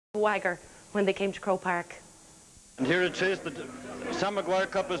Wagger when they came to Croke Park. And here it is, the Sam Maguire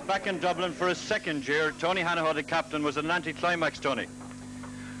Cup is back in Dublin for a second year. Tony Hanahoe, the captain, was an anti-climax, Tony.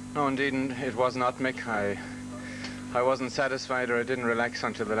 No, indeed, it was not, Mick. I wasn't satisfied, or I didn't relax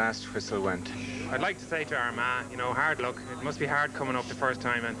until the last whistle went. I'd like to say to Armagh, you know, hard luck. It must be hard coming up the first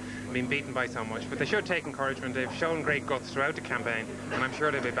time and being beaten by so much. But they should take encouragement. They've shown great guts throughout the campaign, and I'm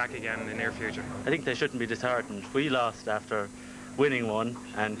sure they'll be back again in the near future. I think they shouldn't be disheartened. We lost after winning one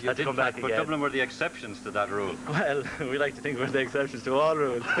and had to come back again. But Dublin were the exceptions to that rule. Well, we like to think we're the exceptions to all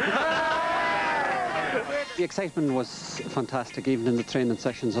rules. The excitement was fantastic, even in the training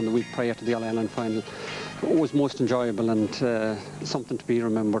sessions on the week prior to the All-Ireland final. It was most enjoyable and something to be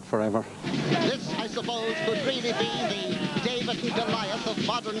remembered forever. This, I suppose, could really be the David and Goliath of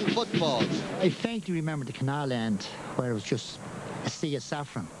modern football. I faintly remember the canal end where it was just a sea of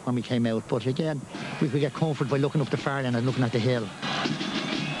saffron when we came out, but again, we could get comfort by looking up the far end and looking at the hill.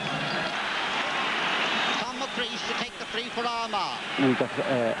 McCreesh to take the free for Armagh. We got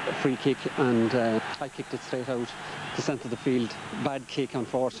a free kick and I kicked it straight out the centre of the field. Bad kick,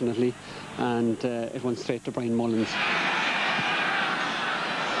 unfortunately, and it went straight to Brian Mullins.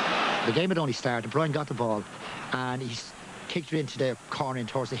 The game had only started. Brian got the ball and he kicked it into the corner in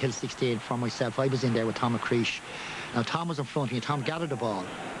towards the hill 16 for myself. I was in there with Tom McCreesh. Now Tom was in front of me and Tom gathered the ball,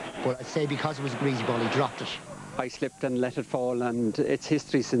 but I'd say because it was a greasy ball he dropped it. I slipped and let it fall, and it's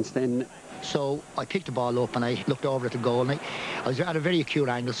history since then. So I picked the ball up and I looked over at the goal, and I was at a very acute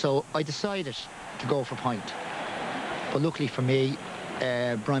angle, so I decided to go for point. But luckily for me,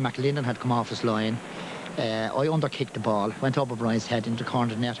 Brian McLinden had come off his line. I underkicked the ball, went over Brian's head into the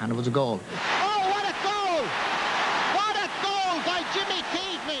corner of the net, and it was a goal. Oh, what a goal! What a goal by Jimmy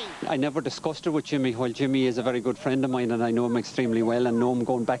Keaveney! I never discussed it with Jimmy. While Jimmy is a very good friend of mine and I know him extremely well and know him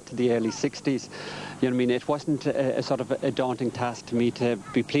going back to the early 60s, you know what I mean, it wasn't a sort of a daunting task to me to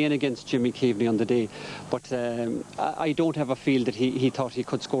be playing against Jimmy Keaveney on the day, but I don't have a feel that he thought he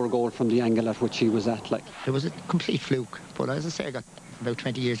could score a goal from the angle at which he was at. Like, it was a complete fluke, but as I say, I got about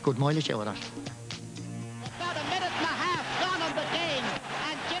 20 years good mileage out of that. About a minute and a half gone on the game,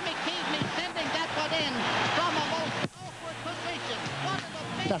 and Jimmy Keaveney sending that one in from a most awkward position. What an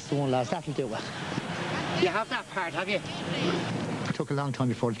amazing... That's the one, lads, that'll do it. You have that part, have you? It took a long time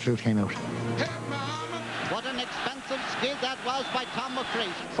before the truth came out. What an expensive skill that was by Tom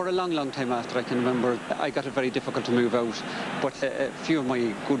McCreesh. for a long, long time after, I can remember, I got it very difficult to move out, but a few of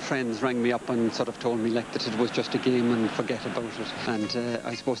my good friends rang me up and sort of told me like that it was just a game and forget about it, and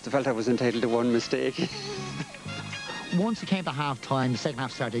I suppose they felt I was entitled to one mistake. Once it came to half-time, the second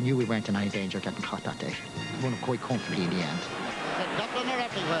half started, I knew we weren't in any danger of getting caught that day. We won it quite comfortably in the end. The Dublin are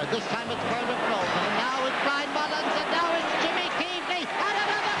everywhere. This time it's Bernard Brogan, and now it's Brian Mullins, and now it's Jimmy Keaveney, and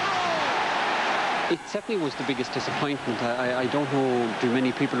another goal! It certainly was the biggest disappointment. I don't know, do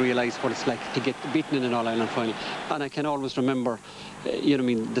many people realise what it's like to get beaten in an All-Ireland final? And I can always remember, you know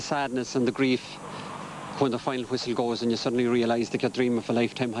what I mean, the sadness and the grief when the final whistle goes and you suddenly realise that your dream of a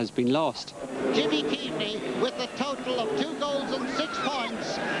lifetime has been lost. Jimmy Keaveney, with a total of 2 goals and 6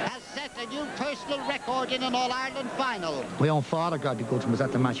 points, has set a new personal record in an All-Ireland final. My own father, God be good to him, was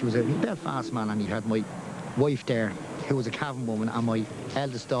at the match. He was a Belfast man, and he had my wife there, who was a Cavan woman, and my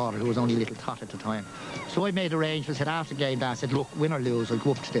eldest daughter, who was only a little tot at the time. So I made arrangements, said after the game, Dad said, look, win or lose, I'll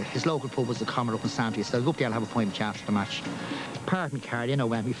go up to his local pub was the Comer up in Santry, so I'll go up there and have a pint with you after the match. Part of my car, you know,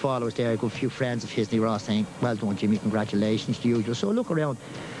 when my father was there, I got a few friends of his, and they were all saying, well done, Jimmy, congratulations to you. So I look around,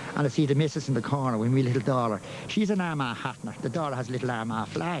 and I see the missus in the corner with my little daughter. She's an Armagh Hatner. The daughter has a little Armagh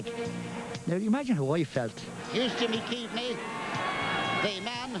flag. Now, you imagine how I felt. Here's Jimmy Keaveney, the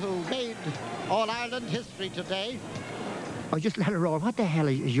man who made All-Ireland history today. I just let her roll. What the hell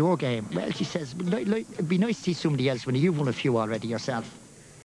is your game? Well, she says, it'd be nice to see somebody else when you've won a few already yourself.